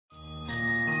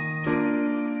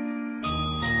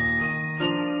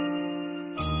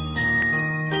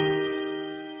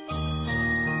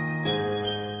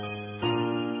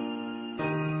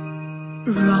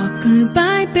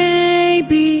Rock-a-bye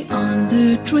baby on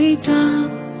the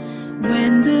treetop.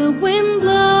 When the wind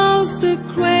blows, the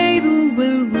cradle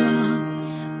will rock.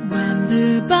 When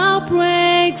the bough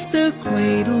breaks, the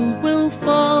cradle will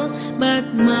fall.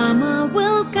 But Mama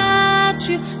will catch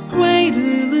you,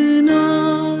 cradle and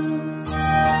all.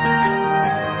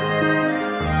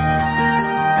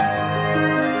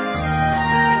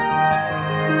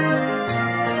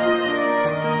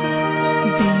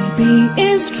 Baby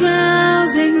is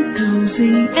drowsing,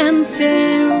 cozy and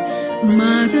fair.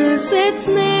 Mother sits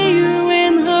near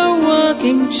in her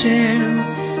rocking chair.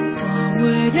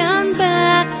 Forward and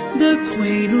back, the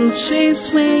cradle she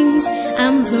swings.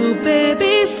 And though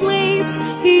baby sleeps,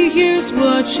 he hears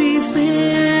what she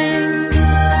sings.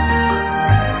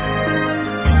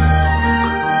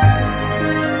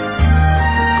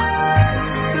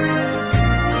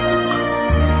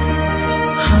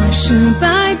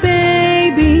 Hush-a-bye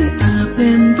baby up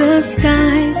in the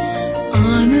sky.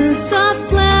 On a soft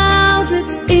cloud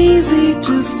it's easy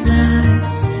to fly.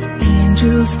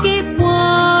 Angels keep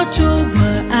watch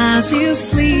over as you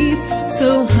sleep.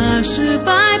 So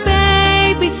hush-a-bye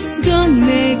baby, don't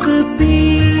make a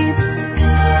peep.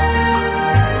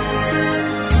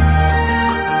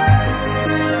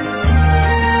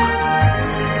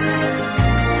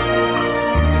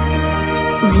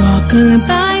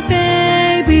 Rock-a-bye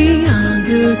baby on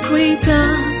the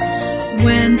treetop.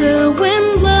 When the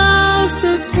wind blows,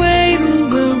 the cradle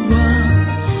will rock.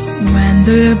 When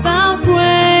the bough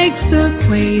breaks, the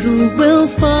cradle will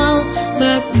fall.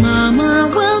 But Mama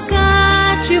will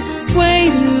catch you,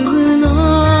 cradle and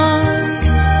all.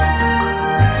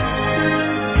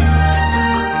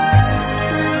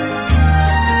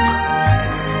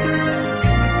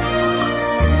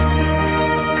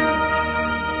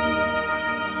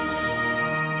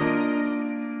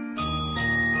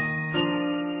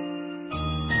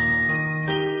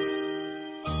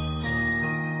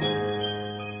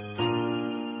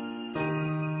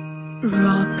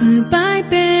 Rock-a-bye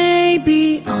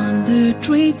baby on the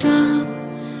treetop.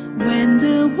 When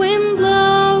the wind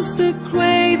blows, the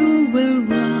cradle will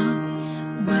rock.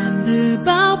 When the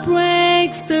bough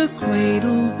breaks, the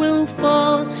cradle will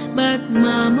fall. But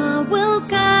Mama will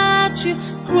catch you,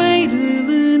 cradle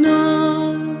and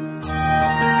all.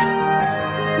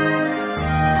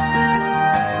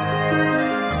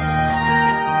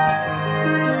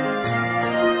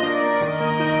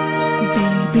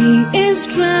 Baby is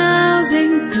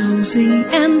drowsing, cozy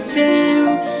and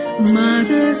fair.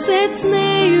 Mother sits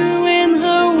near in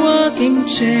her rocking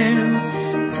chair.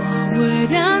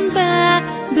 Forward and back,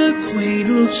 the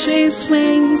cradle she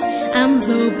swings. And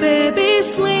though baby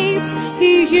sleeps,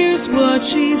 he hears what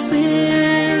she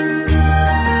sings.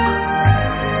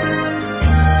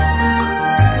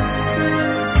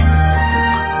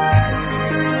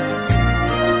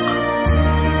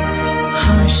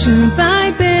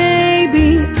 Hush-a-bye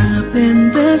baby up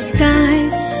in the sky.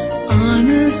 On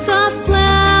a soft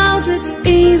cloud it's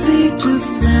easy to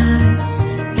fly.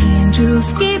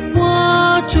 Angels keep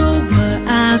watch over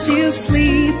as you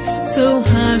sleep. So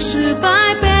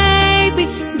hush-a-bye baby,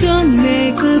 don't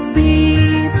make a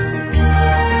peep.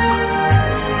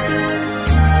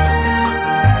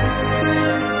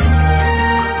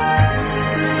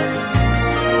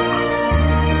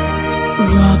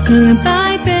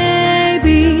 Rock-a-bye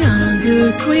baby on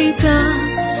the treetop.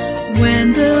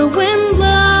 When the wind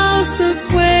blows, the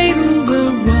cradle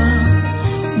will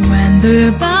rock. When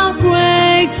the bough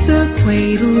breaks, the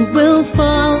cradle will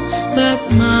fall. But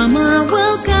Mama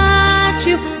will catch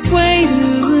you,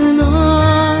 cradle and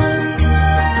all.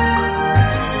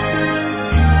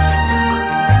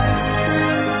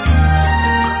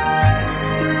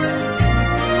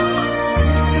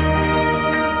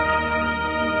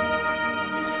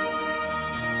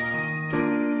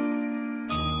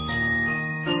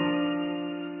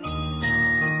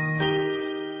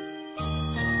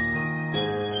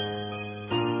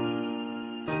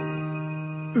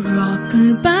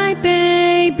 Rock-a-bye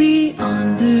baby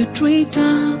on the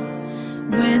treetop.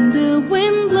 When the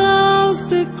wind blows,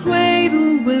 the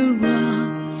cradle will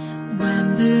rock.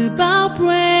 When the bough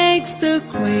breaks, the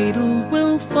cradle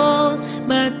will fall.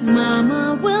 But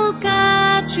Mama will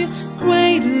catch you,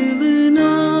 cradle and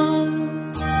all.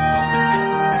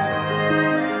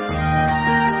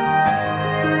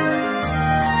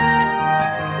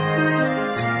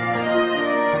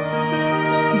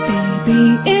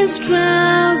 Baby is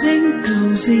drowsing,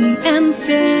 cozy and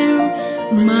fair.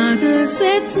 Mother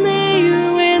sits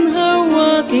near in her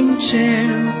rocking chair.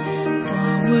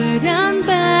 Forward and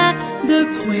back, the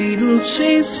cradle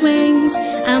she swings.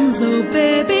 And though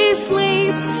baby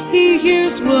sleeps, he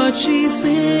hears what she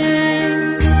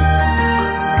sings.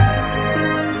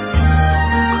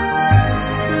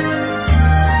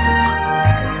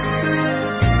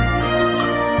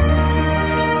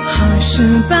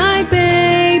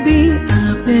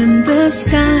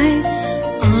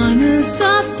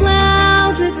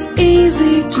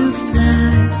 to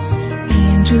fly.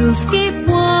 Angels keep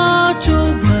watch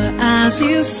over as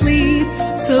you sleep.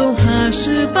 So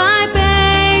hush-a-bye,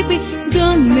 baby,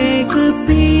 don't make a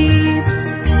beat.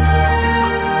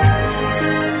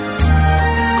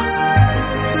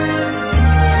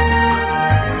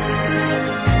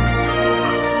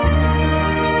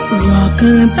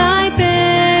 Rock-a-bye,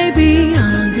 baby,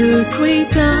 on the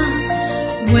treetop.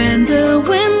 When the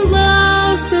wind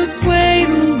blows, the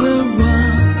cradle will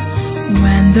rock.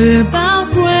 When the bough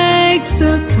breaks,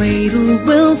 the cradle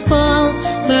will fall.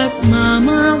 But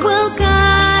Mama will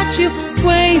catch you,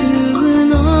 cradle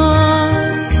and all.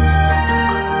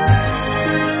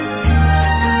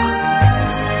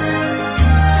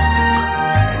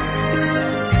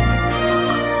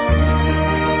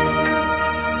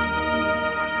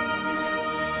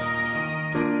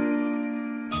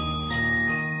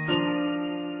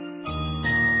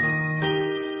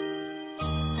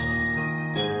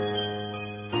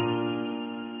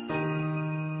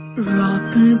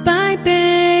 Rock-a-bye,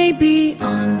 baby,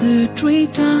 on the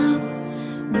treetop.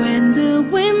 When the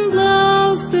wind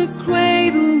blows, the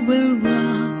cradle will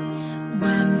rock.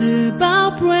 When the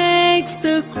bough breaks,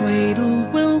 the cradle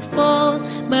will fall.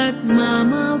 But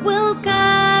Mama will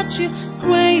catch you,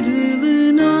 cradle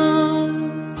and all.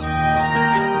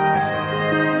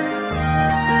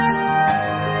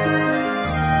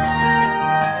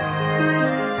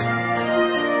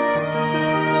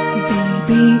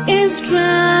 Baby is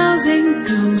drowsing,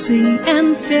 cozy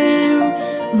and fair.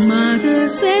 Mother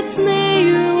sits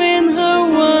near in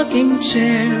her rocking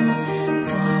chair.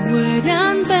 Forward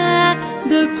and back,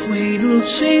 the cradle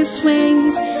she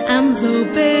swings. And though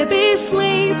baby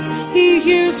sleeps, he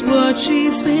hears what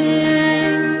she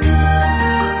sings.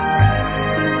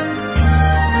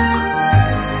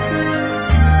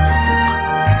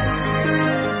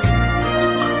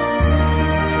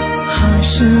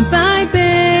 Hush-a-bye,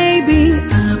 baby,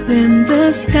 up in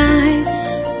the sky.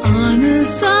 On a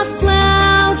soft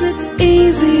cloud, it's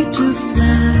easy to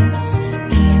fly.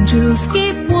 Angels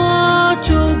keep watch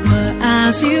over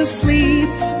as you sleep.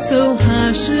 So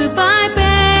hush-a-bye,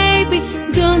 baby,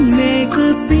 don't make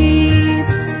a beat.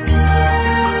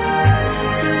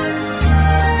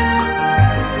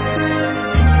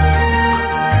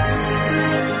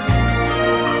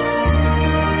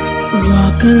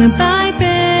 Rock-a-bye,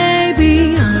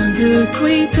 baby, on the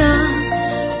treetop.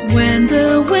 When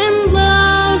the wind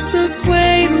blows, the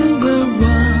cradle will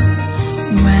rock.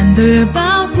 When the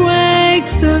bough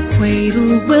breaks, the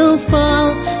cradle will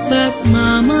fall. But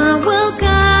Mama will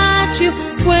catch you,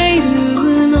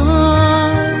 cradle and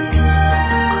all.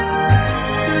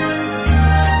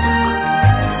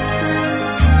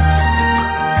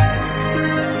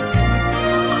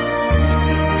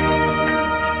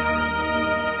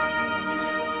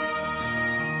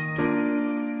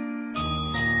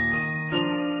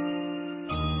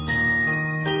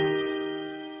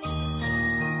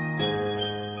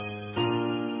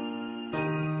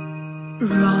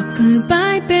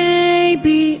 Rock-a-bye,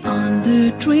 baby, on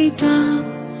the treetop.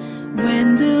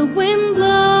 When the wind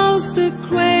blows, the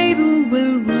cradle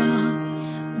will rock.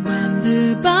 When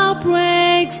the bough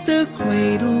breaks, the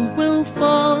cradle will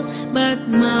fall. But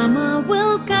Mama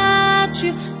will catch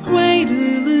you,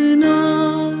 cradle and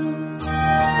all.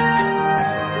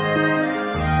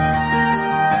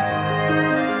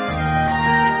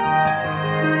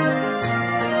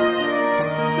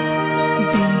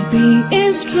 Baby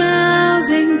is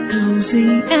drowsing,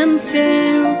 cozy and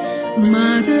fair.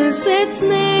 Mother sits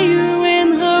near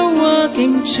in her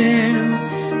rocking chair.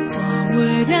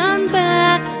 Forward and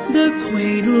back, the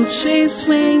cradle she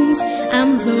swings.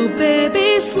 And though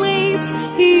baby sleeps,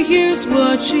 he hears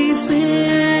what she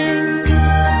sings.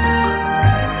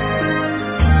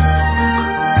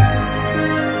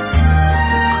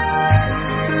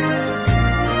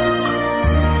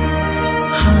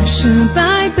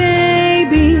 Hush-a-bye,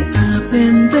 baby, up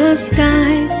in the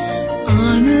sky.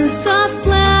 On a soft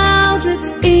cloud,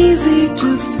 it's easy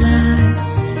to fly.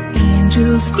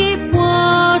 Angels keep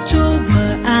watch over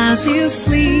as you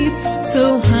sleep.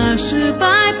 So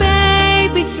hush-a-bye,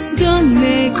 baby, don't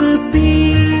make a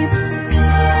beat.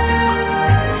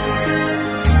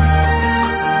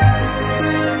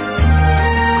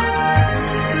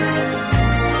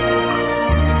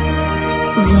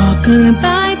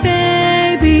 Rock-a-bye,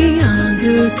 baby, on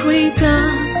the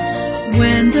treetop.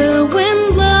 When the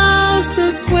wind blows, the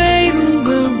cradle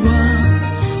will rock.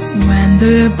 When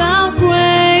the bough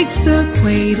breaks, the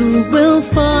cradle will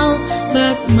fall.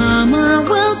 But Mama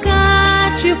will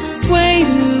catch you,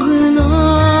 cradle and all.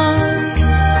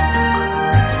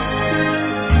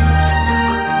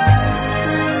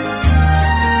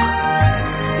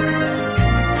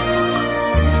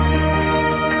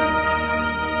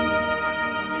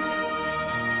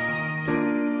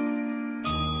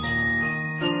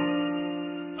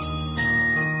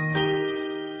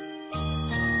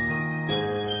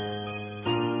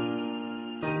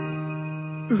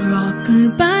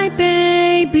 Rock-a-bye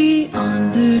baby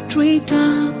on the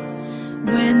treetop.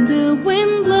 When the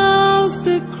wind blows,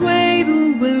 the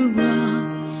cradle will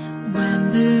rock.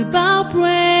 When the bough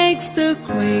breaks, the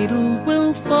cradle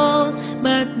will fall.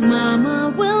 But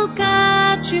Mama will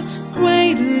catch you,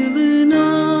 cradle and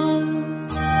all.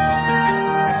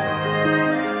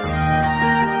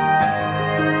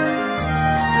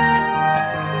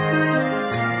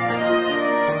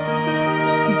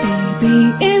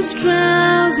 Baby is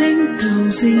drowsing,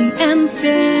 cozy and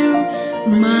fair.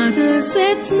 Mother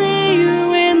sits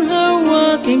near in her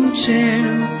rocking chair.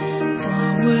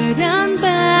 Forward and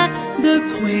back, the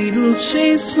cradle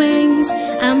she swings.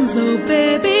 And though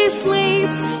baby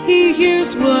sleeps, he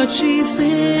hears what she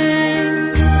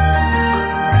sings.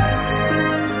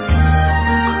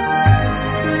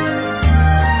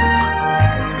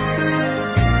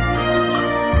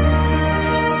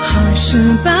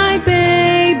 Hush-a-bye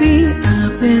baby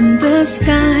up in the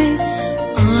sky.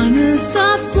 On a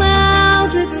soft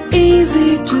cloud it's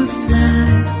easy to fly.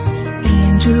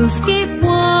 Angels keep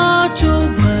watch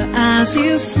over as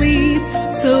you sleep.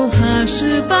 So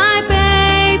hush-a-bye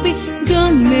baby,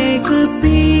 don't make a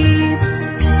peep.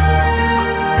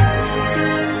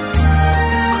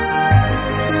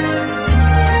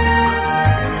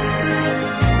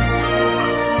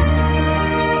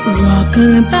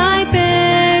 Rock-a-bye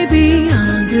baby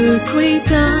on the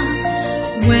treetop.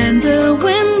 When the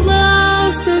wind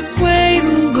blows, the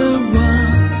cradle will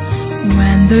rock.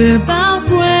 When the bough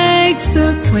breaks,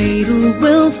 the cradle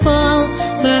will fall.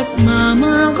 But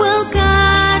Mama will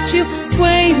catch you,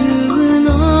 cradle and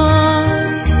all.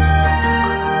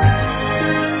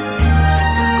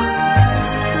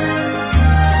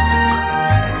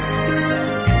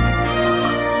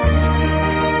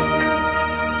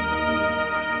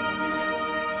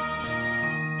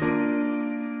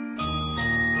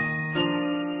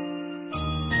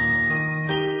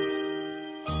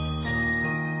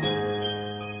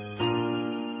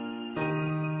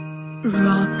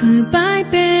 Rock-a-bye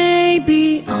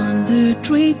baby on the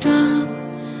treetop.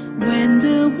 When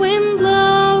the wind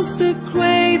blows, the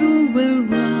cradle will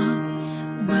rock.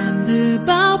 When the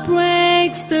bough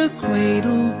breaks, the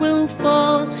cradle will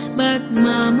fall. But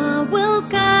Mama will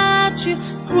catch you,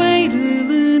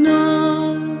 cradle and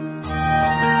all.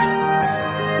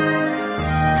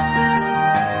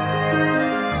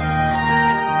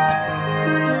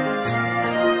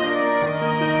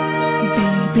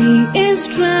 Baby is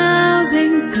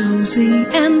drowsing, cozy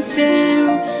and fair.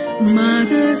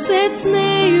 Mother sits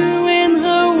near in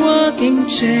her rocking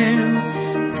chair.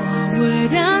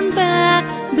 Forward and back,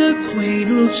 the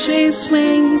cradle she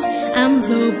swings. And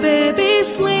though baby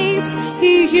sleeps,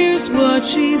 he hears what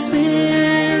she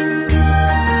sings.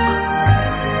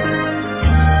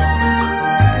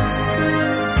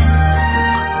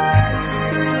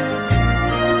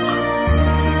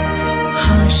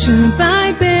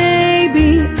 Hush-a-bye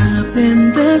baby up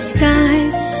in the sky.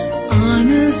 On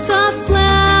a soft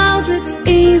cloud it's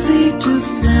easy to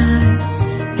fly.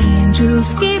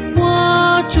 Angels keep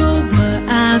watch over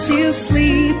as you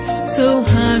sleep. So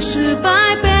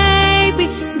hush-a-bye baby,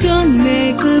 don't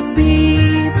make a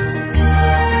peep.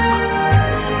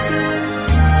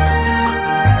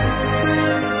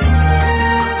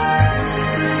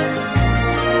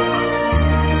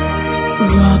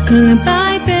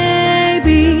 Rock-a-bye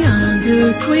baby on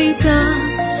the treetop.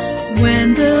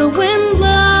 When the wind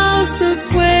blows, the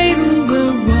cradle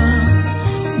will rock.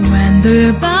 When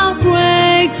the bough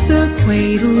breaks, the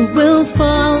cradle will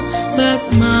fall. But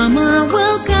Mama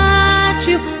will catch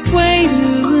you,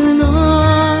 cradle and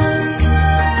all.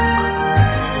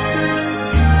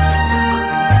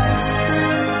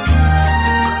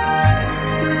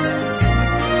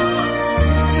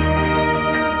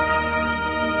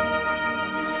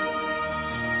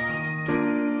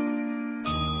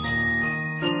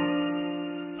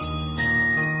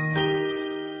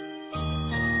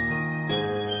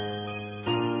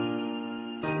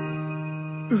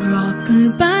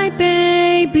 Rock-a-bye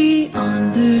baby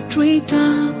on the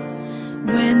treetop.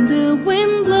 When the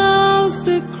wind blows,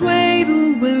 the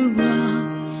cradle will rock.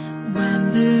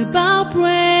 When the bough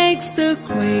breaks, the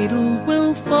cradle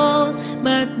will fall.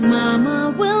 But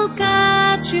Mama will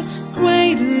catch you,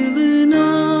 cradle and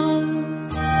all.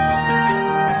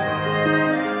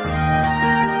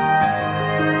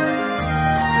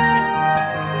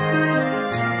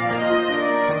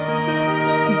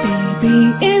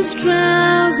 Baby is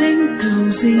drowsing,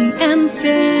 cozy and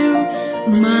fair.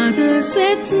 Mother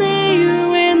sits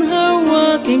near in her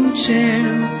rocking chair.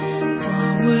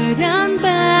 Forward and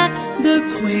back, the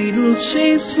cradle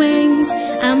she swings.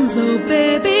 And though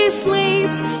baby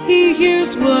sleeps, he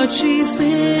hears what she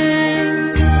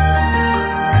sings.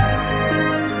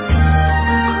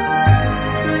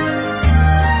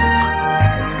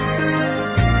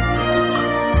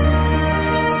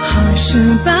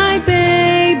 Hush-a-bye,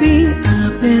 baby,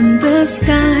 up in the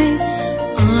sky.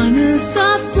 On a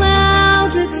soft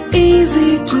cloud, it's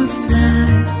easy to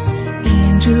fly.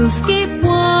 Angels keep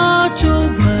watch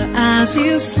over as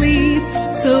you sleep.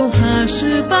 So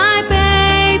hush-a-bye,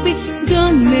 baby,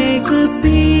 don't make a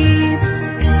beat.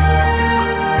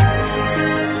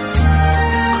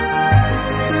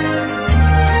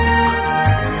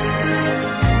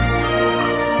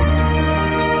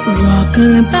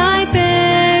 Rock-a-bye,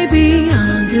 baby,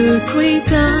 on the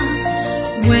treetop.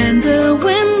 When the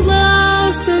wind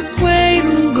blows, the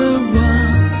cradle will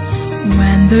rock.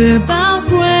 When the bough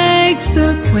breaks,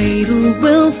 the cradle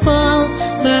will fall.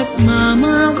 But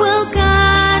Mama will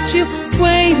catch you,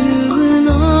 cradle and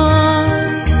all.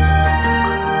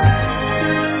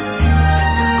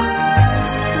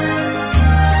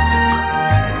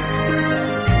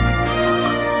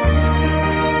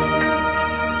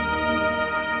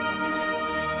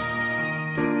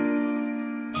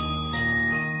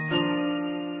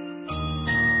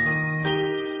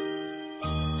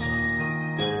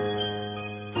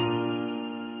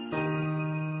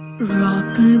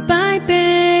 Rock-a-bye,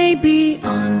 baby,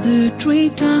 on the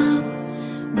treetop.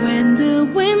 When the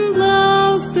wind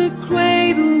blows, the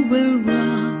cradle will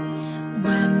rock.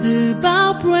 When the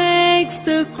bough breaks,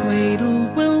 the cradle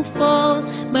will fall.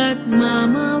 But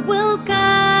Mama will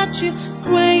catch you,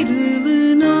 cradle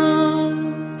and all.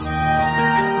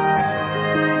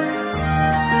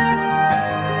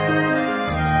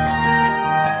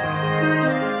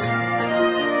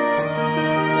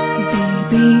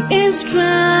 Baby is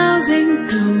drowsing,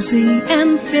 cozy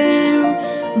and fair.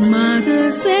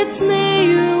 Mother sits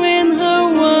near in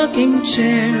her rocking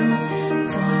chair.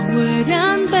 Forward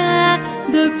and back,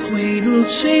 the cradle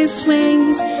she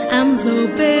swings. And though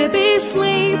baby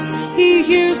sleeps, he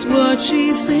hears what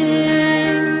she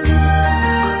sings.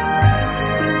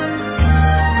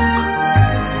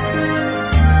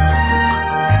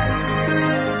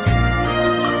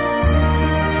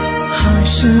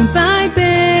 Hush-a-bye,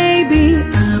 baby,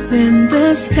 up in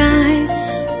the sky.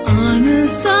 On a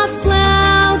soft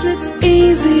cloud, it's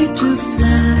easy to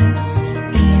fly.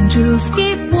 Angels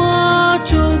keep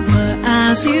watch over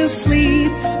as you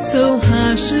sleep. So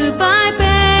hush-a-bye,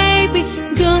 baby,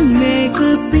 don't make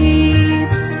a beat.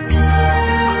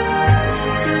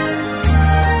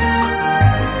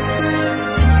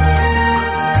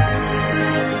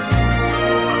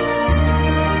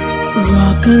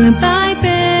 Rock-a-bye,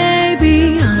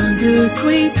 baby, on the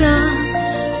treetop.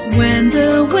 When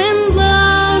the wind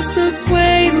blows, the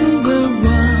cradle will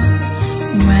rock.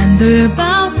 When the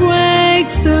bough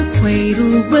breaks, the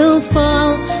cradle will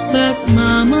fall. But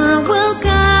Mama will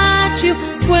catch you,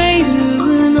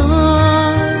 cradle and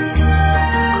all.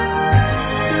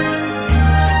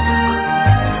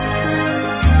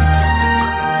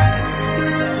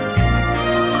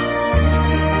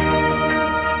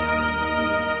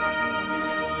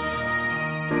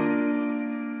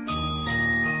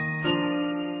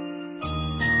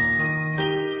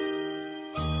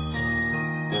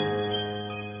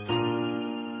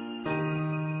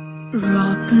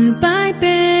 Rock-a-bye,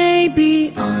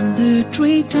 baby, on the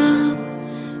treetop.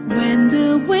 When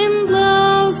the wind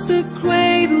blows, the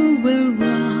cradle will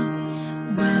rock.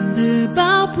 When the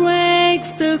bough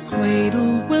breaks, the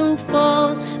cradle will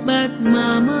fall. But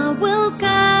Mama will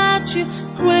catch you,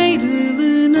 cradle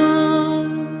and all.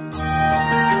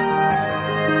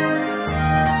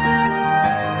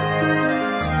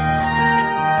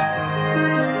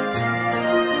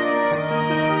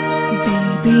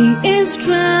 Baby is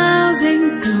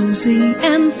drowsing, cozy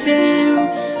and fair.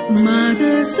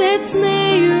 Mother sits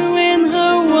near in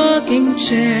her rocking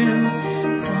chair.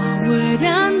 Forward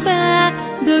and back,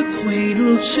 the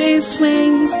cradle she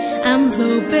swings. And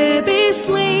though baby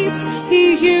sleeps,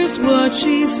 he hears what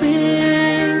she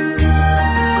sings.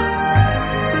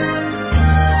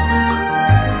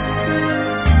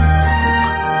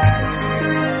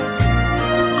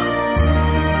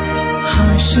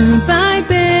 Hush-a-bye,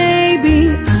 baby,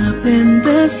 up in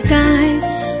the sky.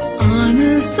 On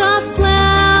a soft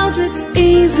cloud, it's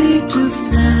easy to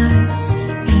fly.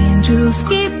 Angels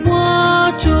keep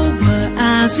watch over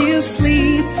as you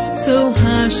sleep. So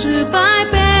hush-a-bye,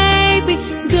 baby,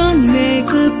 don't make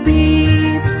a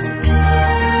beat.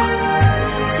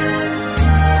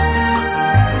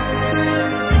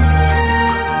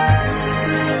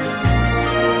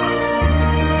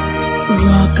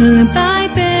 Rock-a-bye,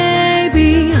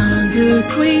 baby, on the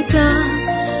treetop.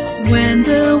 When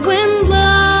the wind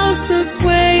blows, the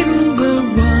cradle will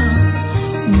rock.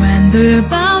 When the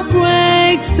bough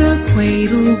breaks, the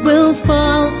cradle will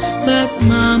fall. But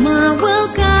Mama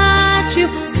will catch you,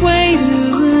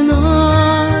 cradle and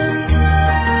all.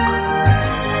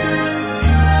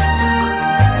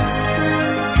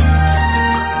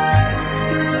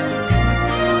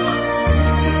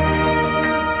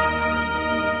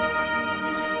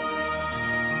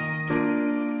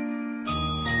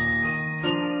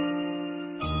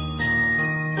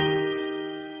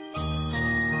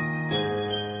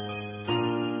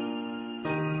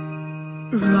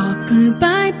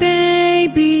 Rock-a-bye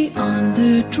baby on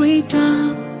the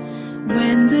treetop.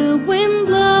 When the wind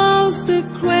blows, the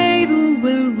cradle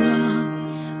will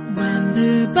rock. When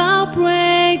the bough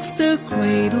breaks, the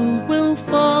cradle will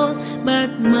fall.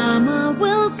 But Mama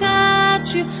will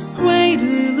catch you,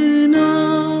 cradle and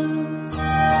all.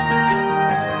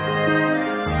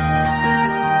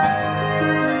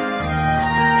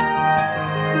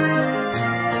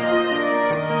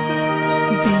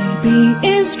 Baby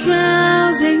is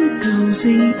drowsing,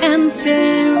 cozy and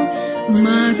fair.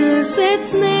 Mother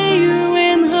sits near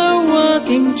in her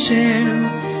rocking chair.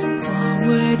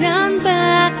 Forward and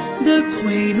back, the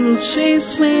cradle she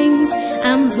swings.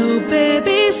 And though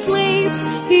baby sleeps,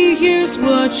 he hears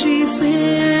what she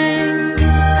sings.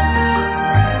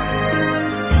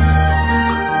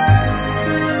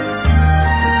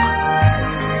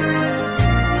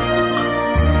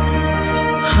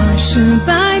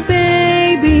 Hush-a-bye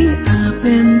baby up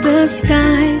in the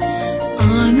sky.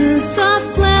 On a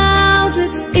soft cloud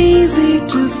it's easy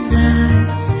to fly.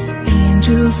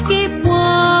 Angels keep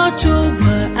watch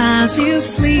over as you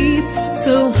sleep.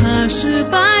 So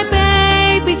hush-a-bye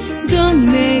baby, don't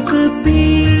make a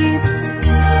peep.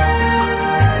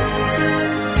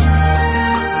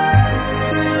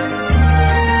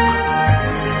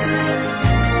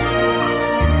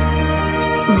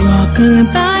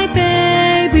 Rock-a-bye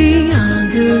baby on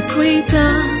the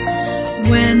treetop.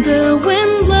 When the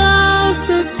wind blows,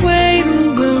 the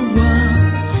cradle will rock.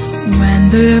 When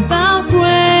the bough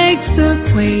breaks, the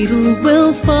cradle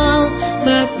will fall.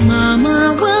 But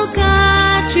Mama will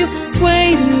catch you,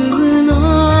 cradle